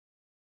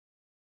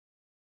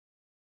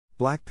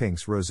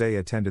BLACKPINK's Rosé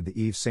attended the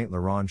Yves Saint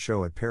Laurent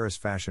show at Paris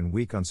Fashion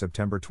Week on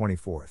September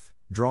 24,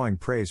 drawing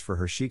praise for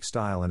her chic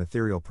style and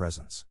ethereal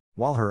presence.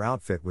 While her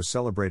outfit was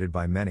celebrated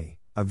by many,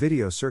 a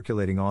video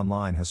circulating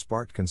online has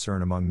sparked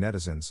concern among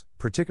netizens,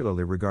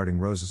 particularly regarding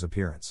Rosé's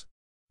appearance.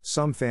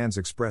 Some fans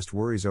expressed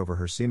worries over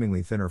her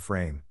seemingly thinner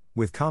frame,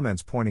 with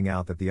comments pointing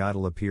out that the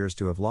idol appears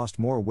to have lost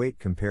more weight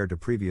compared to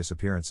previous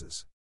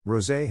appearances.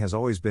 Rosé has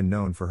always been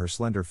known for her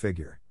slender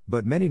figure,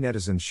 but many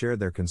netizens shared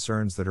their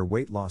concerns that her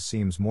weight loss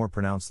seems more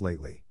pronounced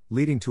lately,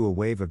 leading to a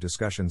wave of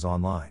discussions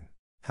online.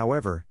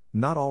 However,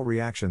 not all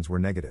reactions were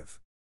negative.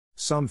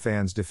 Some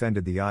fans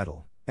defended the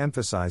idol,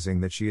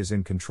 emphasizing that she is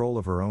in control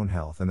of her own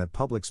health and that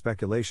public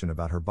speculation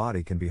about her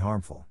body can be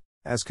harmful.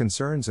 As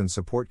concerns and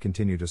support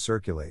continue to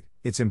circulate,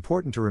 it's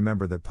important to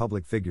remember that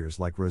public figures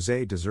like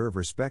Rosé deserve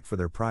respect for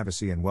their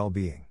privacy and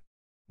well-being.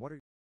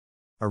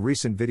 A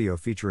recent video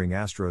featuring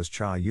ASTRO's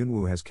Jung Hae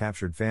In has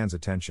captured fans'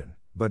 attention,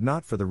 but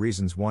not for the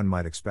reasons one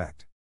might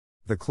expect.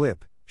 The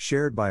clip,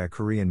 shared by a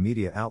Korean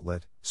media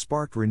outlet,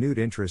 sparked renewed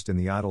interest in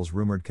the idol's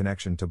rumored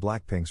connection to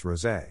BLACKPINK's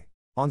Rosé.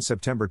 On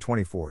September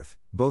 24,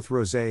 both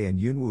Rosé and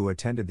Eunwoo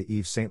attended the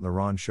Yves Saint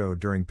Laurent show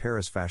during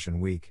Paris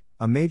Fashion Week,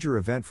 a major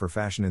event for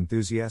fashion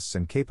enthusiasts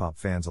and Kpop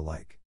fans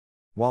alike.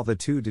 While the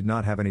two did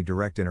not have any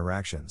direct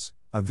interactions,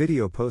 a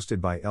video posted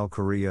by Elle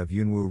Korea of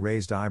Eunwoo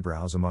raised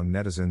eyebrows among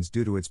netizens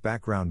due to its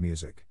background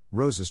music,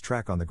 Rose's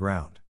track on the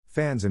ground.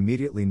 Fans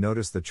immediately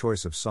noticed the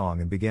choice of song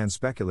and began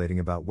speculating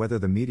about whether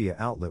the media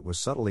outlet was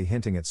subtly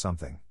hinting at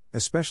something,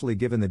 especially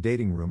given the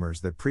dating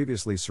rumors that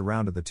previously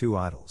surrounded the two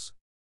idols.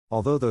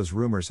 Although those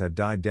rumors had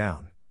died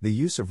down, the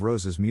use of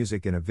Rose's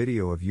music in a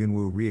video of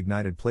Eunwoo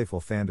reignited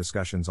playful fan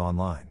discussions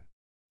online.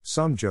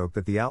 Some joked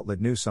that the outlet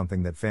knew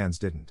something that fans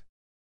didn't.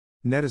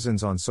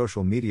 Netizens on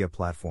social media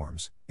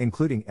platforms,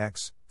 including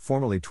X,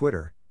 formerly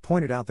Twitter,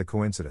 pointed out the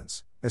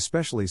coincidence,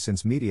 especially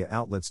since media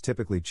outlets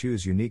typically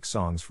choose unique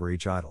songs for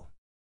each idol.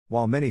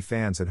 While many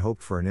fans had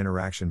hoped for an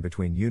interaction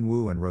between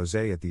Eunwoo and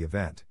Rosé at the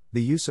event,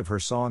 the use of her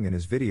song in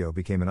his video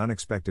became an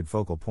unexpected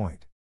focal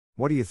point.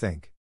 What do you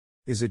think?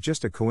 Is it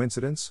just a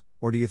coincidence,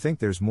 or do you think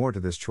there's more to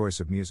this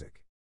choice of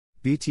music?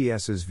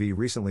 BTS's V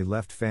recently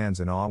left fans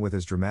in awe with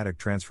his dramatic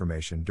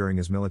transformation during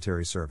his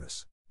military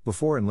service.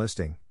 Before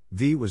enlisting,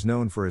 V was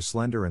known for his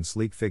slender and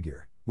sleek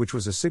figure, which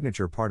was a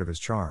signature part of his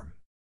charm.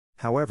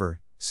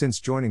 However, since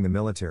joining the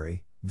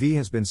military, V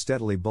has been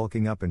steadily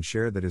bulking up and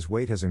shared that his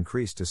weight has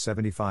increased to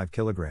 75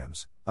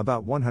 kilograms,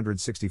 about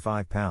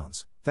 165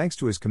 pounds, thanks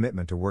to his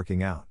commitment to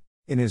working out.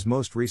 In his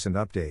most recent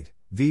update,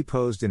 V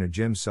posed in a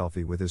gym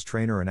selfie with his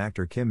trainer and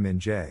actor Kim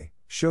Min-jae,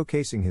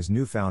 showcasing his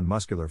newfound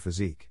muscular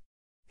physique.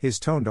 His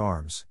toned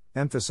arms,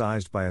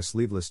 emphasized by a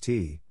sleeveless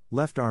tee,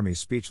 left armies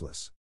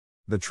speechless.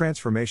 The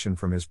transformation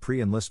from his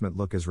pre-enlistment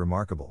look is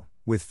remarkable,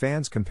 with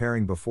fans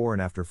comparing before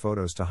and after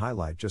photos to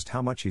highlight just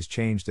how much he's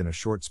changed in a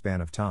short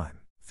span of time.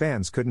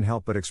 Fans couldn't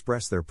help but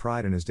express their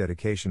pride in his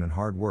dedication and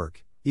hard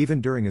work,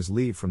 even during his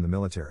leave from the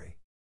military.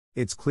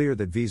 It's clear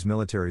that V's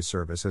military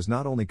service has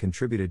not only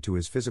contributed to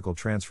his physical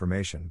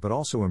transformation but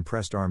also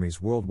impressed armies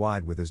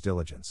worldwide with his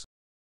diligence.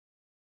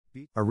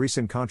 A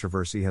recent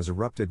controversy has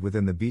erupted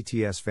within the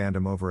BTS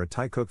fandom over a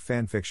Taekook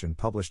fanfiction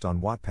published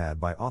on Wattpad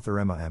by author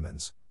Emma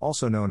Emmons,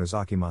 also known as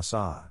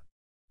Akimasa.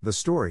 The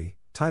story,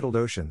 titled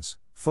Oceans,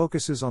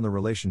 focuses on the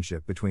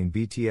relationship between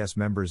BTS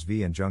members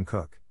V and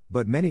Jungkook,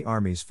 but many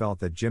armies felt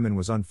that Jimin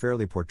was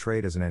unfairly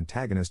portrayed as an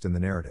antagonist in the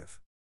narrative.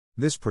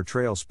 This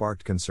portrayal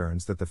sparked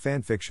concerns that the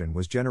fanfiction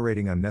was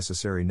generating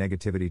unnecessary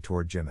negativity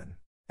toward Jimin.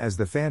 As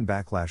the fan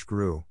backlash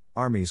grew,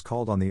 armies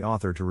called on the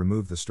author to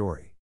remove the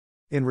story.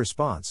 In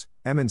response,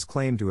 Emmons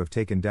claimed to have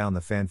taken down the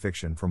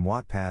fanfiction from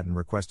Wattpad and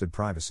requested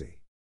privacy.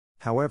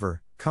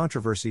 However,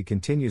 controversy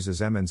continues as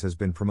Emmons has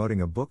been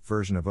promoting a book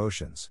version of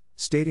Oceans,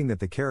 stating that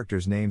the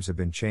characters' names have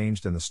been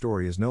changed and the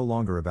story is no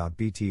longer about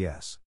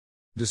BTS.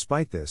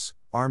 Despite this,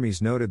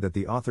 armies noted that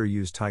the author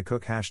used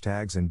Taekook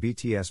hashtags and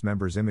BTS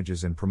members'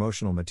 images in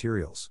promotional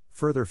materials,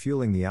 further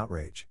fueling the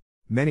outrage.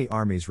 Many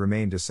armies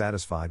remain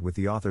dissatisfied with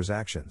the author's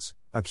actions,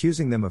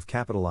 accusing them of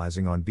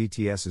capitalizing on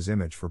BTS's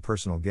image for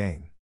personal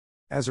gain.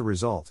 As a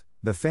result,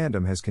 the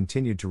fandom has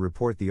continued to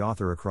report the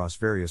author across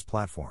various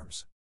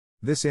platforms.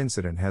 This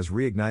incident has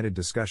reignited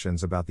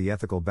discussions about the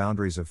ethical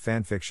boundaries of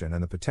fanfiction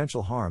and the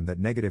potential harm that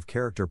negative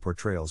character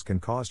portrayals can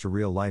cause to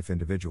real-life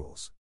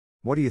individuals.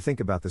 What do you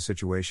think about the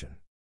situation?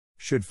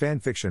 Should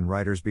fanfiction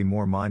writers be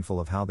more mindful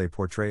of how they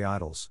portray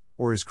idols,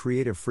 or is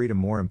creative freedom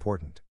more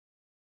important?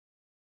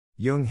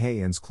 Jung Hae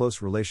In's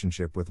close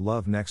relationship with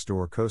Love Next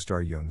Door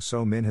co-star Jung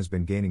So Min has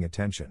been gaining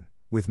attention,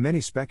 with many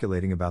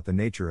speculating about the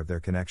nature of their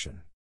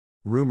connection.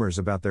 Rumors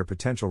about their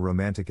potential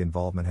romantic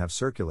involvement have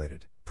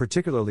circulated,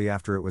 particularly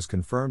after it was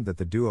confirmed that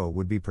the duo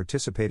would be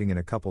participating in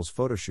a couple's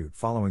photoshoot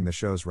following the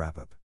show's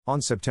wrap-up. On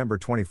September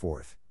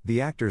 24, the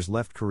actors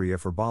left Korea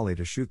for Bali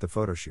to shoot the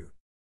photoshoot.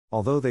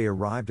 Although they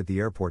arrived at the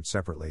airport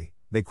separately,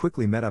 they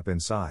quickly met up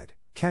inside,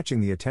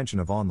 catching the attention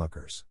of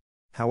onlookers.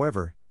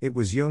 However, it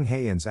was Jung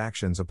Hae In's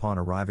actions upon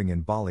arriving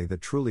in Bali that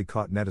truly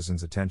caught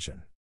netizens'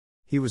 attention.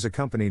 He was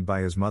accompanied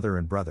by his mother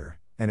and brother,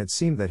 and it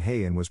seemed that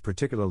Hae In was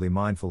particularly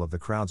mindful of the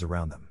crowds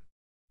around them.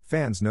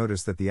 Fans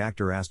noticed that the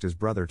actor asked his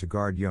brother to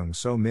guard Jung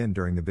So Min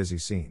during the busy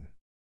scene.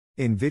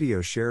 In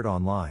videos shared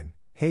online,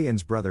 Hae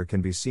In's brother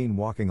can be seen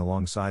walking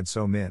alongside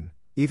So Min,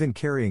 even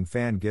carrying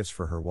fan gifts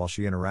for her while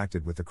she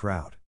interacted with the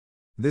crowd.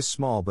 This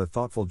small but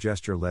thoughtful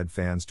gesture led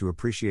fans to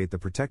appreciate the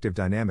protective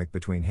dynamic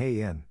between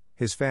Hae In,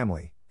 his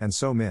family, and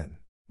So Min.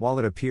 While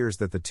it appears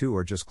that the two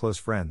are just close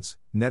friends,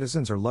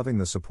 netizens are loving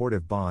the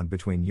supportive bond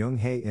between Jung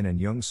Hae In and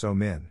Jung So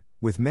Min,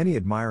 with many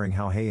admiring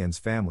how Hae In's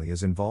family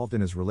is involved in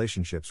his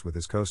relationships with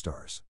his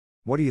co-stars.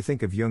 What do you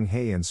think of Jung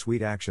Hae In's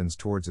sweet actions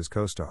towards his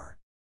co-star?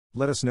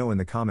 Let us know in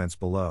the comments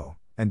below,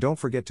 and don't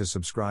forget to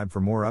subscribe for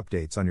more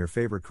updates on your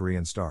favorite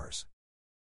Korean stars.